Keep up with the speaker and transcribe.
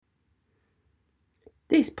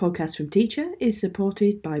This podcast from Teacher is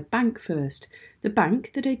supported by Bank First, the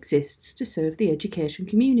bank that exists to serve the education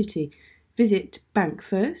community. Visit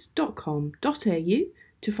bankfirst.com.au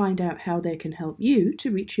to find out how they can help you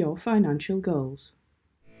to reach your financial goals.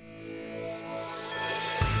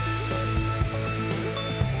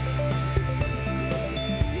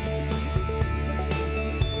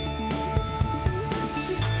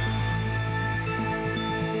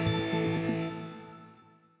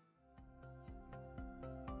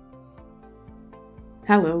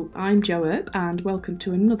 Hello, I'm Jo Earp and welcome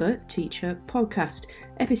to another Teacher podcast,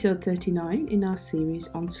 episode 39 in our series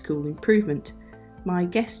on school improvement. My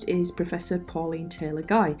guest is Professor Pauline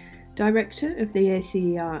Taylor-Guy, Director of the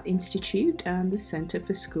ACER Institute and the Centre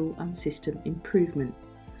for School and System Improvement.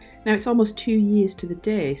 Now, it's almost 2 years to the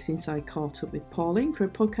day since I caught up with Pauline for a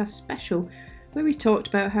podcast special where we talked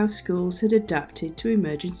about how schools had adapted to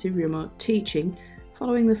emergency remote teaching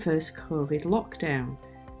following the first COVID lockdown.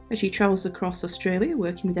 As she travels across Australia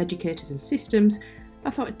working with educators and systems, I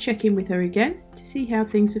thought I'd check in with her again to see how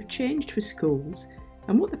things have changed for schools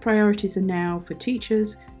and what the priorities are now for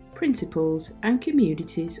teachers, principals and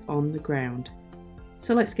communities on the ground.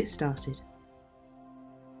 So let's get started.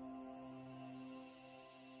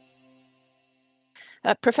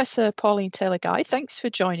 Professor Pauline Taylor-Guy, thanks for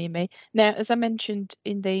joining me. Now, as I mentioned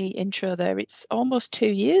in the intro there, it's almost 2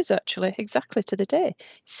 years actually, exactly to the day,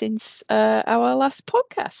 since our last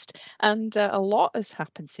podcast. And a lot has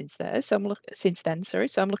happened since then. So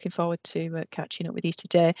I'm looking forward to catching up with you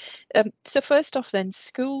today. So first off then,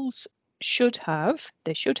 schools should have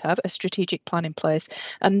a strategic plan in place,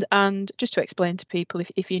 and just to explain to people,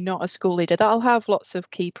 if you're not a school leader, that'll have lots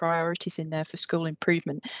of key priorities in there for school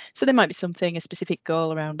improvement. So there might be a specific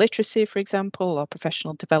goal around literacy, for example, or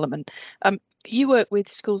professional development. You work with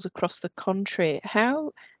schools across the country.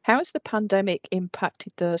 How has the pandemic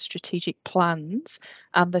impacted those strategic plans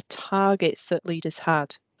and the targets that leaders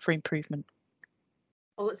had for improvement?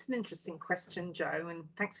 Well, it's an interesting question, Jo, and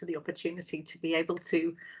thanks for the opportunity to be able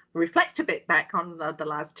to reflect a bit back on the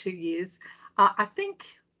last 2 years. I think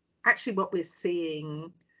actually what we're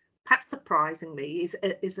seeing, perhaps surprisingly,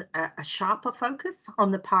 is a sharper focus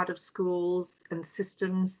on the part of schools and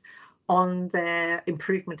systems on their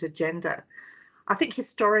improvement agenda. I think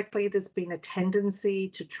historically there's been a tendency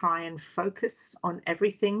to try and focus on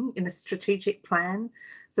everything in a strategic plan.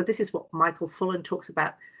 So this is what Michael Fullan talks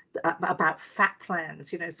about fat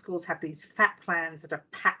plans. You know, schools have these fat plans that are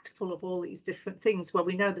packed full of all these different things. Well,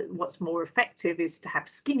 we know that what's more effective is to have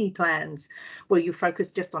skinny plans where you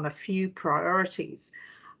focus just on a few priorities.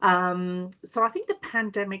 So I think the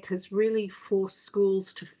pandemic has really forced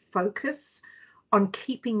schools to focus on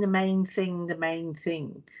keeping the main thing.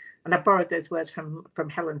 And I borrowed those words from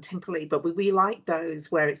Helen Timperley, but we like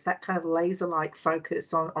those where it's that kind of laser-like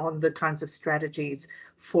focus on the kinds of strategies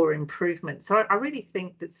for improvement. So I really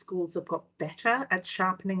think that schools have got better at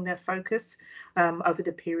sharpening their focus over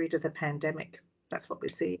the period of the pandemic. That's what we're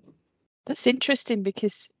seeing. That's interesting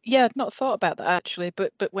because, I'd not thought about that actually,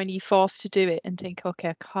 but when you're forced to do it and think, okay,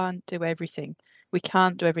 I can't do everything. We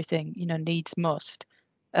can't do everything, needs must.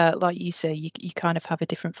 Like you say, you kind of have a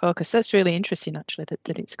different focus. That's really interesting, actually,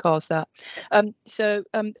 that it's caused that.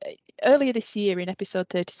 Earlier this year, in episode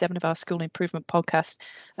 37 of our School Improvement podcast,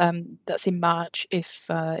 that's in March, if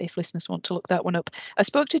listeners want to look that one up, I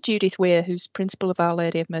spoke to Judith Weir, who's principal of Our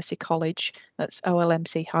Lady of Mercy College, that's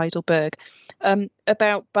OLMC Heidelberg,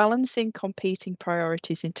 about balancing competing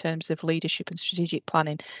priorities in terms of leadership and strategic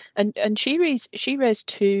planning. And she raised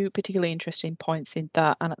two particularly interesting points in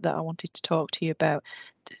that, and that I wanted to talk to you about.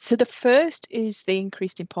 So the first is the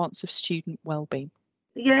increased importance of student well-being.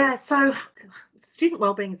 Yeah, so student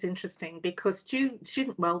well-being is interesting because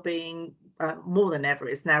student well-being more than ever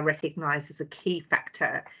is now recognised as a key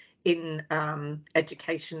factor in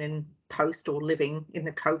education in post or living in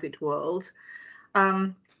the COVID world.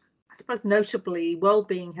 I suppose notably,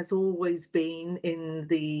 well-being has always been in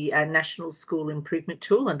the National School Improvement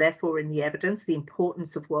Tool, and therefore in the evidence. The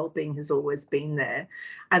importance of well-being has always been there,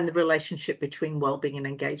 and the relationship between well-being and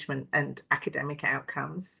engagement and academic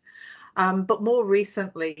outcomes. But more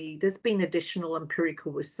recently, there's been additional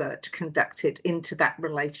empirical research conducted into that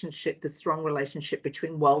relationship, the strong relationship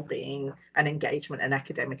between well-being and engagement and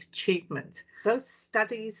academic achievement. Those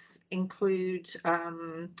studies include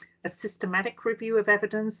a systematic review of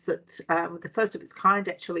evidence that the first of its kind,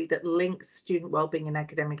 actually, that links student well-being and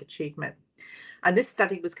academic achievement. And this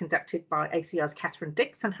study was conducted by ACER's Catherine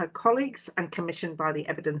Dix and her colleagues and commissioned by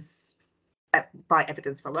Evidence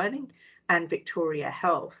for Learning and Victoria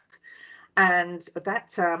Health. And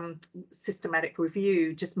that systematic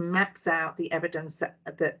review just maps out the evidence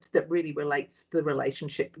that really relates the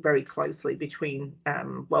relationship very closely between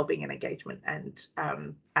wellbeing and engagement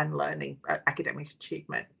and learning, academic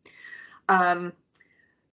achievement.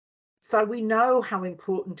 So we know how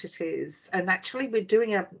important it is, and actually we're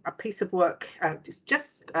doing a piece of work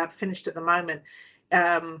just finished at the moment.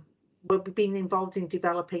 We've been involved in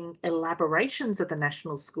developing elaborations of the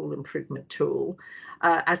National School Improvement Tool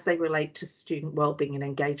as they relate to student wellbeing and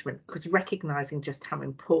engagement, because recognising just how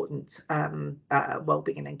important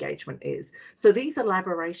wellbeing and engagement is. So these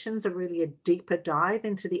elaborations are really a deeper dive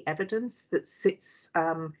into the evidence that sits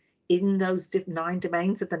in those 9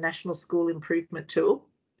 domains of the National School Improvement Tool.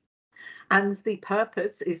 And the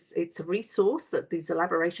purpose is it's a resource, that these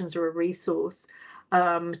elaborations are a resource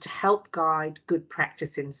to help guide good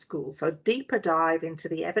practice in schools. So a deeper dive into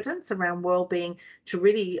the evidence around wellbeing to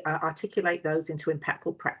really articulate those into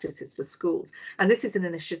impactful practices for schools. And this is an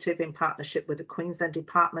initiative in partnership with the Queensland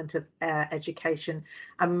Department of Education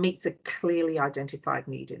and meets a clearly identified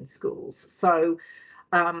need in schools. So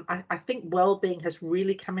I think wellbeing has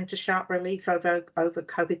really come into sharp relief over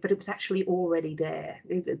COVID, but it was actually already there.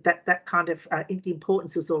 That kind of the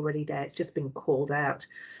importance was already there. It's just been called out.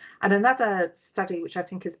 And another study which I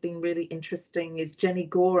think has been really interesting is Jenny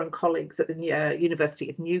Gore and colleagues at the University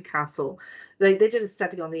of Newcastle. They did a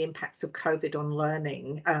study on the impacts of COVID on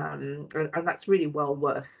learning, and that's really well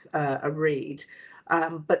worth a read.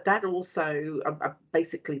 But that also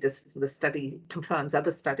basically the study confirms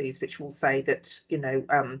other studies which will say that, you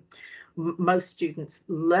know, most students'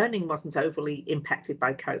 learning wasn't overly impacted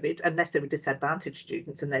by COVID, unless they were disadvantaged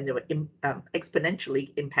students, and then they were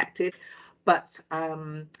exponentially impacted. But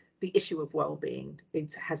the issue of well-being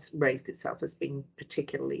has raised itself as being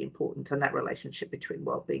particularly important, and that relationship between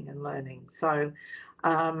well-being and learning. So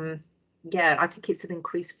yeah, I think it's an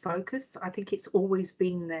increased focus. I think it's always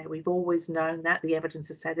been there. We've always known that. The evidence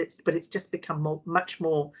has said it, but it's just become much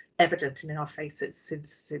more evident in our faces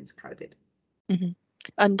since COVID. Mm-hmm.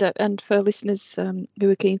 And for listeners who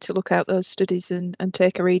are keen to look out those studies and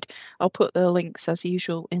take a read, I'll put the links as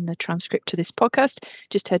usual in the transcript to this podcast.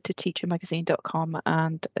 Just head to teachermagazine.com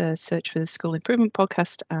and search for the School Improvement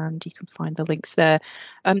Podcast, and you can find the links there.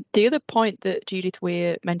 The other point that Judith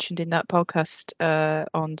Weir mentioned in that podcast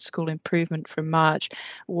on school improvement from March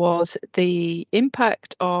was the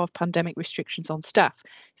impact of pandemic restrictions on staff.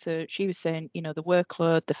 So she was saying, you know, the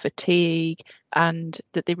workload, the fatigue, and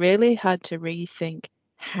that they really had to rethink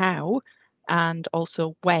how and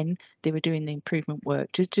also when they were doing the improvement work.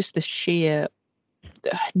 Just the sheer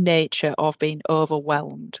nature of being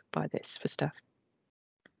overwhelmed by this for staff.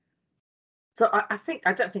 So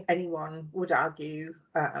I don't think anyone would argue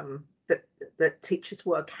that teachers'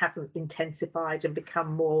 work hasn't intensified and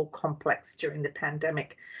become more complex during the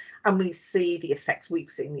pandemic. And we see the effects, we've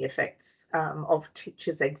seen the effects of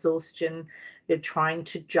teachers' exhaustion. They're trying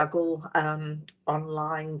to juggle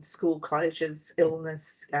online school closures,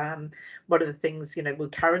 illness. One of the things, you know, we're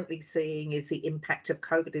currently seeing is the impact of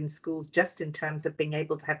COVID in schools, just in terms of being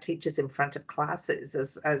able to have teachers in front of classes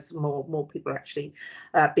as more people are actually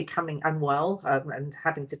becoming unwell and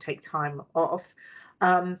having to take time off.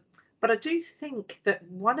 But I do think that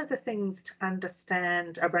one of the things to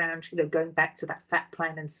understand around, you know, going back to that fat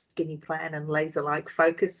plan and skinny plan and laser-like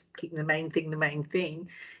focus, keeping the main thing,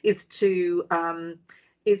 is to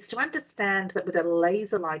understand that with a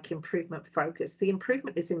laser-like improvement focus, the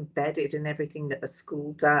improvement is embedded in everything that a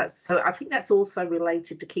school does. So I think that's also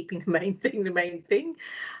related to keeping the main thing.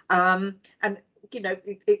 And, you know,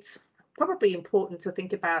 it's probably important to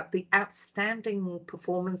think about the outstanding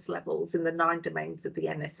performance levels in the 9 domains of the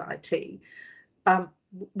NSIT.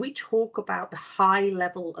 We talk about the high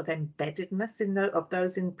level of embeddedness of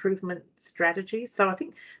those improvement strategies. So I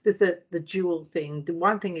think there's the dual thing. The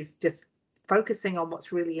one thing is just focusing on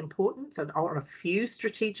what's really important and on a few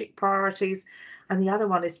strategic priorities. And the other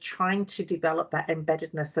one is trying to develop that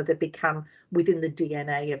embeddedness so they become within the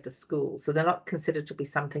DNA of the school. So they're not considered to be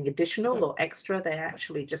something additional or extra. They're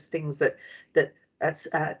actually just things that as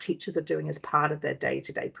teachers are doing as part of their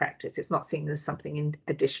day-to-day practice. It's not seen as something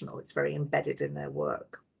additional. It's very embedded in their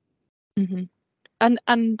work. Mm-hmm.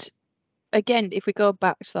 And again, if we go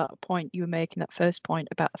back to that point you were making, that first point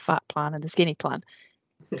about the fat plan and the skinny plan,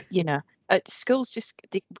 you know, schools just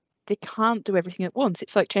they can't do everything at once.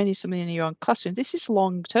 It's like changing something in your own classroom. This is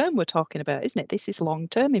long term we're talking about, isn't it? This is long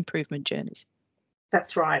term improvement journeys.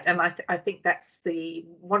 That's right. And I think that's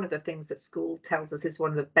one of the things that school tells us is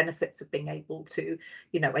one of the benefits of being able to,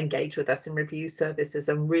 engage with us in review services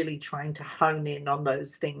and really trying to hone in on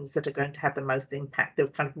those things that are going to have the most impact, the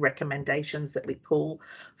kind of recommendations that we pull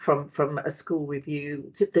from a school review,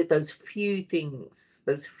 those few things,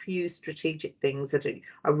 those few strategic things that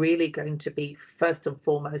are really going to be first and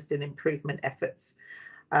foremost in improvement efforts.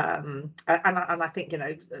 And I think,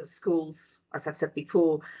 schools, as I've said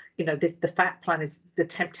before, the FAT plan is the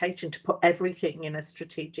temptation to put everything in a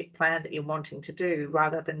strategic plan that you're wanting to do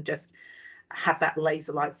rather than just have that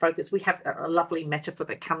laser-like focus. We have a lovely metaphor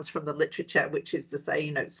that comes from the literature, which is to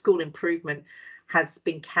say, school improvement has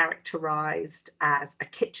been characterized as a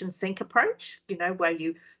kitchen sink approach, where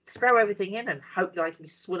you throw everything in and hope, like, if you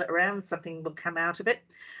swirl it around, something will come out of it.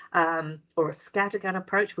 Or a scattergun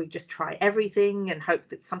approach, we just try everything and hope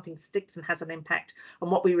that something sticks and has an impact.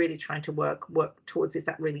 And what we're really trying to work towards is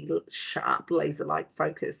that really sharp, laser-like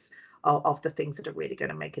focus of the things that are really going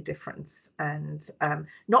to make a difference, and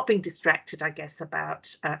not being distracted, I guess,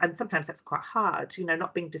 about, and sometimes that's quite hard,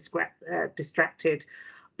 not being distracted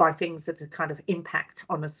by things that are kind of impact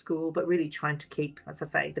on a school, but really trying to keep, as I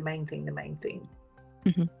say, the main thing.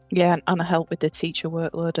 Mm-hmm. Yeah, and help with the teacher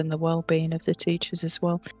workload and the well-being of the teachers as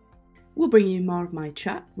well. We'll bring you more of my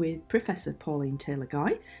chat with Professor Pauline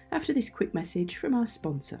Taylor-Guy after this quick message from our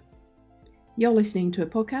sponsor. You're listening to a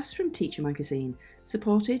podcast from Teacher Magazine,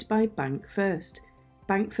 supported by Bank First.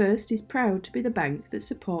 Bank First is proud to be the bank that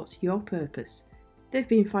supports your purpose. They've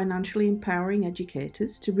been financially empowering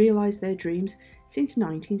educators to realise their dreams since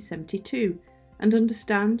 1972 and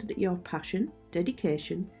understand that your passion,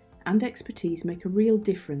 dedication and expertise make a real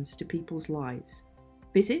difference to people's lives.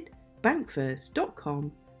 Visit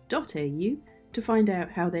bankfirst.com.au to find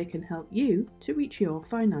out how they can help you to reach your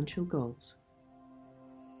financial goals.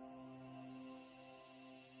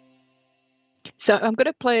 So I'm going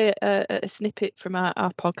to play a snippet from our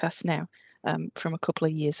podcast now, from a couple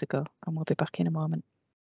of years ago, and we'll be back in a moment.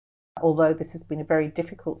 Although this has been a very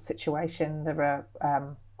difficult situation, there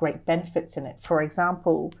are great benefits in it. For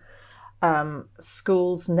example,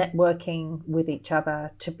 schools networking with each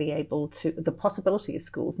other to be able to, the possibility of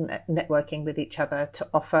schools networking with each other to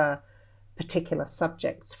offer particular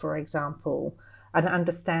subjects, for example, an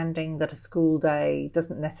understanding that a school day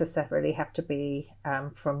doesn't necessarily have to be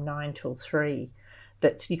from 9 till 3,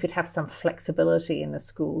 that you could have some flexibility in a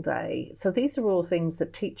school day. So these are all things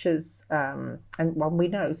that teachers, and we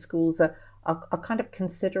know schools are kind of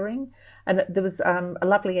considering. And there was a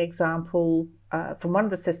lovely example from one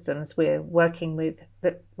of the systems we're working with,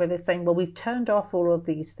 where they're saying, well, we've turned off all of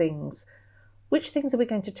these things. Which things are we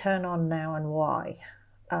going to turn on now and why?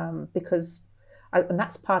 And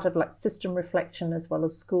that's part of like system reflection as well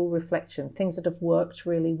as school reflection, things that have worked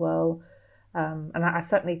really well. And I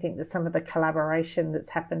certainly think that some of the collaboration that's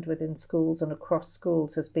happened within schools and across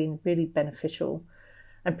schools has been really beneficial.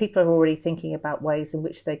 And people are already thinking about ways in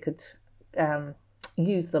which they could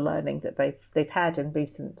use the learning that they've had in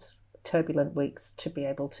recent turbulent weeks to be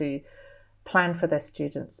able to plan for their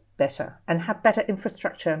students better and have better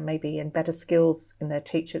infrastructure maybe and better skills in their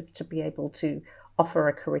teachers to be able to offer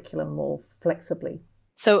a curriculum more flexibly.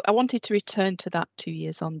 So I wanted to return to that 2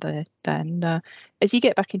 years on there then. As you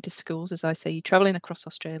get back into schools, as I say, you're travelling across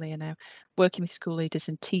Australia now, working with school leaders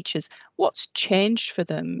and teachers. What's changed for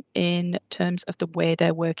them in terms of the way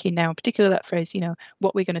they're working now, in particular that phrase,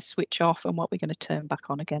 what we're going to switch off and what we're going to turn back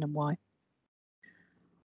on again and why?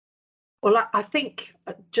 Well, I think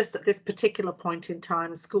just at this particular point in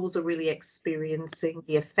time, schools are really experiencing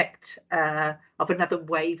the effect of another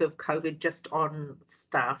wave of COVID just on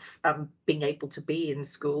staff being able to be in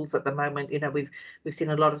schools at the moment. We've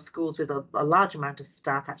seen a lot of schools with a large amount of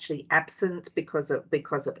staff actually absent because of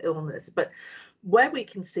illness. But where we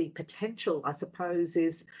can see potential, I suppose,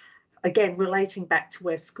 is again relating back to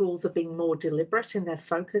where schools are being more deliberate in their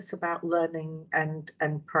focus about learning and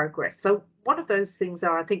progress. So one of those things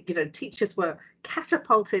are, I think, teachers were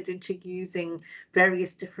catapulted into using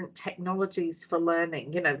various different technologies for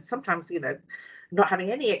learning, sometimes, not having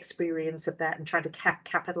any experience of that and trying to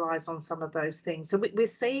capitalize on some of those things. So we're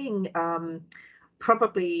seeing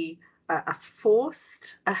probably a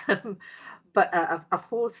forced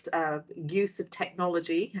use of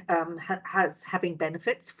technology has having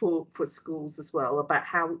benefits for schools as well, about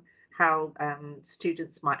how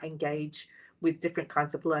students might engage with different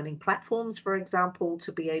kinds of learning platforms, for example,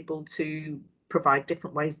 to be able to provide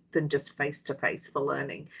different ways than just face-to-face for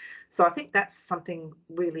learning. So I think that's something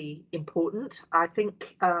really important. I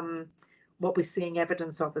think what we're seeing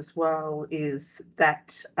evidence of as well is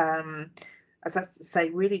that, as I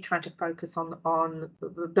say, really trying to focus on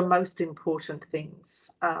the most important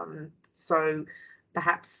things. So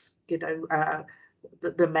perhaps,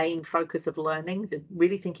 the main focus of learning,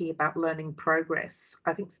 really thinking about learning progress.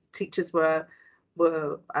 I think teachers were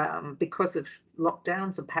because of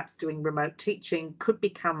lockdowns and perhaps doing remote teaching, could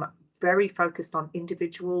become very focused on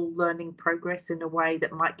individual learning progress in a way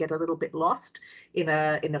that might get a little bit lost in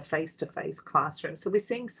a face-to-face classroom. So we're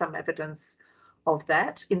seeing some evidence of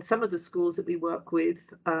that in some of the schools that we work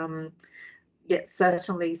with. Yet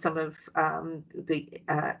certainly some of the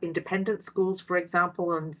independent schools, for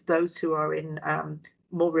example, and those who are in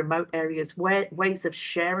more remote areas, ways of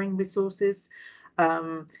sharing resources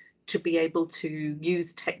to be able to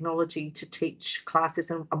use technology to teach classes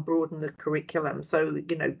and broaden the curriculum. So,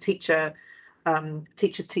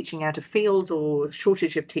 teachers teaching out of field or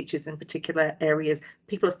shortage of teachers in particular areas,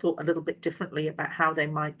 people have thought a little bit differently about how they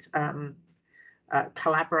might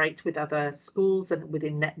collaborate with other schools and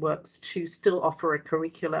within networks to still offer a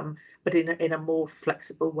curriculum, but in a more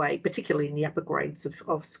flexible way, particularly in the upper grades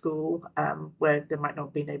of school, where they might not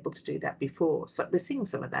have been able to do that before. So we're seeing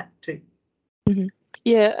some of that too. Mm-hmm.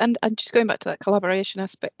 Yeah, and just going back to that collaboration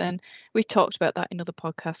aspect, then we've talked about that in other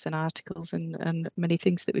podcasts and articles and many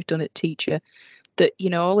things that we've done at Teacher, that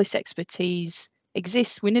all this expertise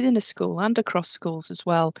exists within a school and across schools as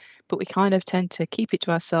well, but we kind of tend to keep it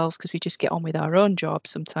to ourselves because we just get on with our own job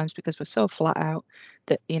sometimes because we're so flat out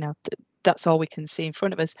that that's all we can see in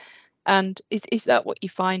front of us. And is that what you're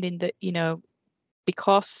finding, that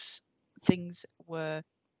because things were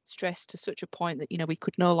stressed to such a point that we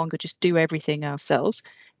could no longer just do everything ourselves,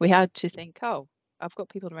 we had to think, oh, I've got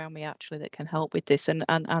people around me actually that can help with this, and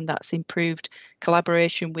that's improved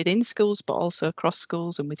collaboration within schools, but also across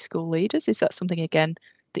schools and with school leaders? Is that something again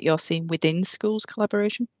that you're seeing within schools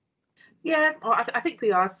collaboration? Yeah, well, I think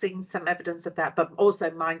we are seeing some evidence of that, but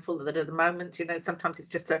also mindful that at the moment, sometimes it's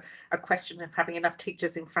just a question of having enough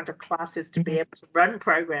teachers in front of classes to be able to run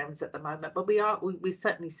programs at the moment. But we're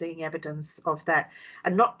certainly seeing evidence of that,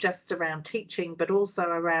 and not just around teaching, but also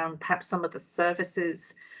around perhaps some of the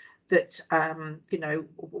services that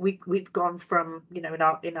we've gone from in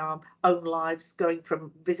our own lives, going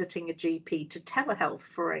from visiting a GP to telehealth,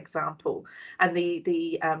 for example, and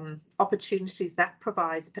the opportunities that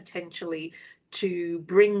provides potentially to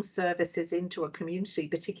bring services into a community,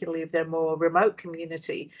 particularly if they're more remote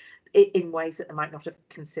community, in ways that they might not have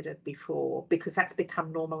considered before, because that's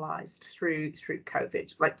become normalized through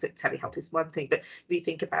COVID. Like telehealth is one thing, but if you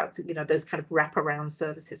think about those kind of wraparound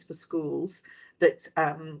services for schools, that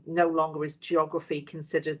no longer is geography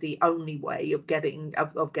considered the only way of getting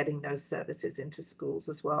those services into schools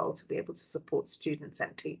as well, to be able to support students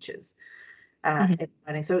and teachers.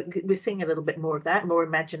 So we're seeing a little bit more of that, more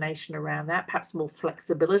imagination around that, perhaps more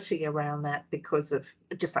flexibility around that, because of,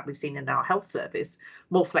 just like we've seen in our health service,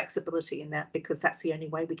 more flexibility in that, because that's the only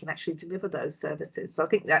way we can actually deliver those services. So I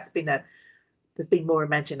think there's been more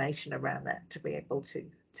imagination around that to be able to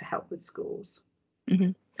help with schools.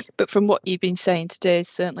 Mm-hmm. But from what you've been saying today,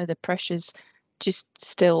 certainly the pressure's just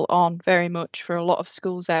still on very much for a lot of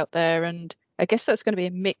schools out there, and I guess that's going to be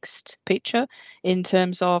a mixed picture in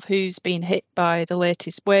terms of who's been hit by the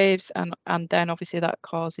latest waves, and then obviously that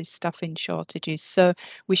causes staffing shortages. So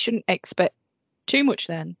we shouldn't expect too much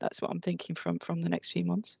then. That's what I'm thinking from the next few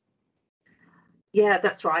months. Yeah,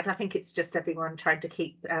 that's right. I think it's just everyone trying to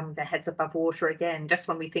keep their heads above water again. Just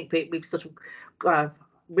when we think we've sort of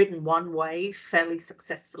ridden one wave fairly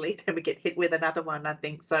successfully, then we get hit with another one, I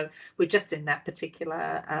think. So we're just in that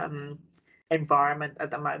particular environment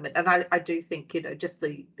at the moment, and I do think just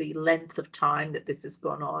the length of time that this has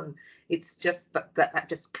gone on, it's just that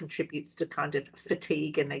just contributes to kind of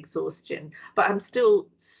fatigue and exhaustion. But I'm still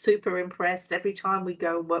super impressed every time we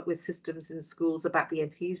go and work with systems in schools about the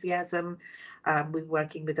enthusiasm. We're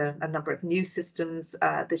working with a number of new systems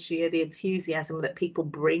this year. The enthusiasm that people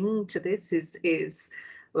bring to this is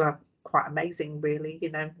quite amazing,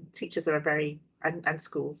 really. Teachers are and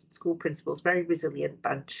school principals, very resilient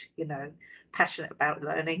bunch, passionate about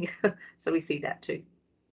learning. So we see that too.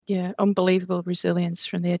 Yeah, unbelievable resilience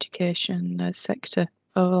from the education sector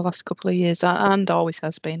over the last couple of years, and always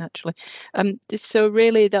has been, actually. So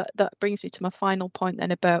really that brings me to my final point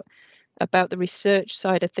then about the research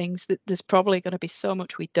side of things, that there's probably going to be so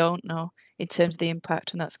much we don't know in terms of the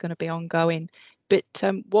impact, and that's going to be ongoing. But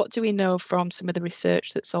what do we know from some of the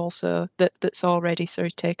research that's already sort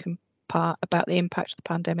of taken part about the impact of the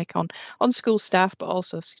pandemic on school staff, but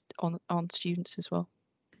also on students as well?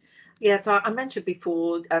 Yeah, so I mentioned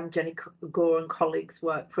before Jenny Gore and colleagues'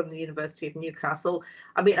 work from the University of Newcastle.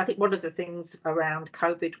 I mean, I think one of the things around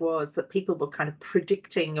COVID was that people were kind of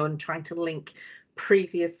predicting and trying to link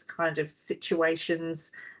previous kind of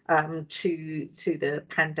situations to the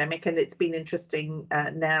pandemic, and it's been interesting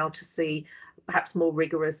now to see perhaps more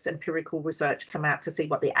rigorous empirical research come out to see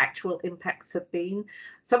what the actual impacts have been.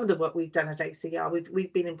 Some of the work we've done at ACR,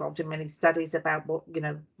 we've been involved in many studies about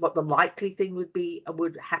what the likely thing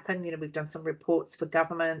would happen. We've done some reports for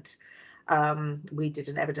government. We did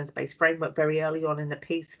an evidence-based framework very early on in the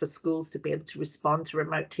piece for schools to be able to respond to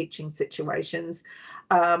remote teaching situations.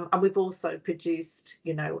 And we've also produced,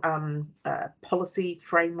 policy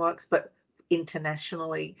frameworks, but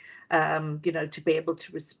internationally, to be able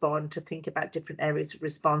to respond, to think about different areas of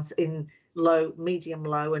response in low, medium,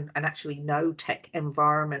 low, and actually no tech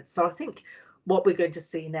environments. So I think what we're going to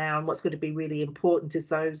see now, and what's going to be really important, is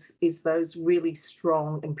those really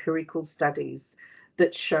strong empirical studies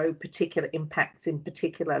that show particular impacts in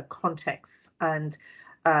particular contexts. And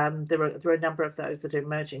there are a number of those that are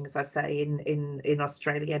emerging, as I say, in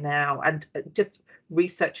Australia now, and just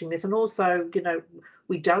researching this. And also,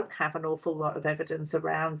 we don't have an awful lot of evidence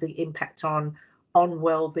around the impact on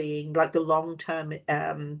well-being, like the long-term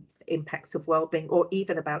impacts of well-being, or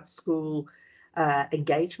even about school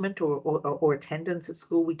engagement or attendance at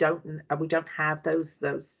school. We don't have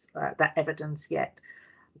that evidence yet,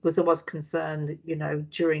 because there was concern that,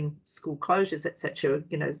 during school closures, etc.,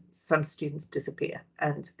 some students disappear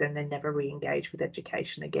and then they never re-engage with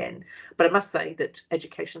education again. But I must say that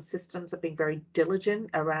education systems have been very diligent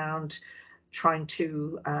around trying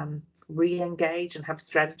to re-engage and have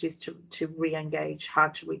strategies to re-engage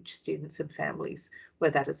hard to reach students and families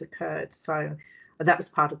where that has occurred. So that was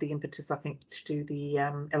part of the impetus, I think, to do the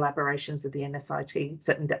elaborations of the NSIT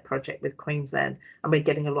Certain Debt project with Queensland, and we're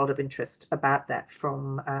getting a lot of interest about that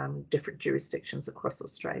from different jurisdictions across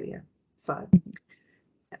Australia. So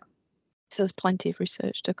there's plenty of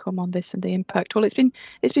research to come on this and the impact. Well, it's been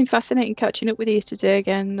fascinating catching up with you today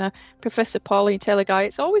again, Professor Pauline Taylor-Guy.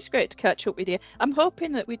 It's always great to catch up with you. I'm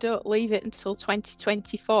hoping that we don't leave it until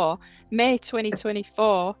 2024, May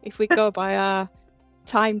 2024, if we go by our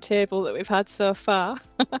timetable that we've had so far.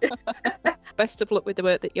 Best of luck with the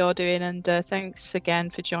work that you're doing, and thanks again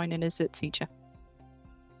for joining us at Teacher.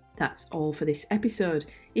 That's all for this episode.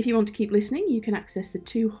 If you want to keep listening, you can access the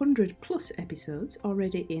 200 plus episodes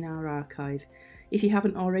already in our archive. If you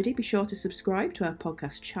haven't already, be sure to subscribe to our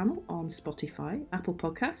podcast channel on Spotify, Apple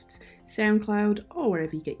Podcasts, SoundCloud, or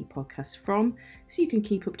wherever you get your podcasts from, so you can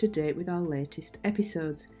keep up to date with our latest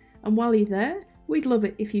episodes. And while you're there, we'd love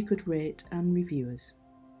it if you could rate and review us.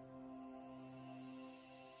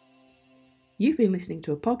 You've been listening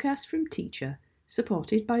to a podcast from Teacher,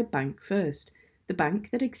 supported by Bank First, the bank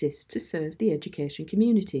that exists to serve the education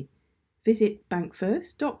community. Visit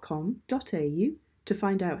bankfirst.com.au to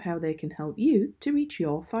find out how they can help you to reach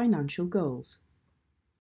your financial goals.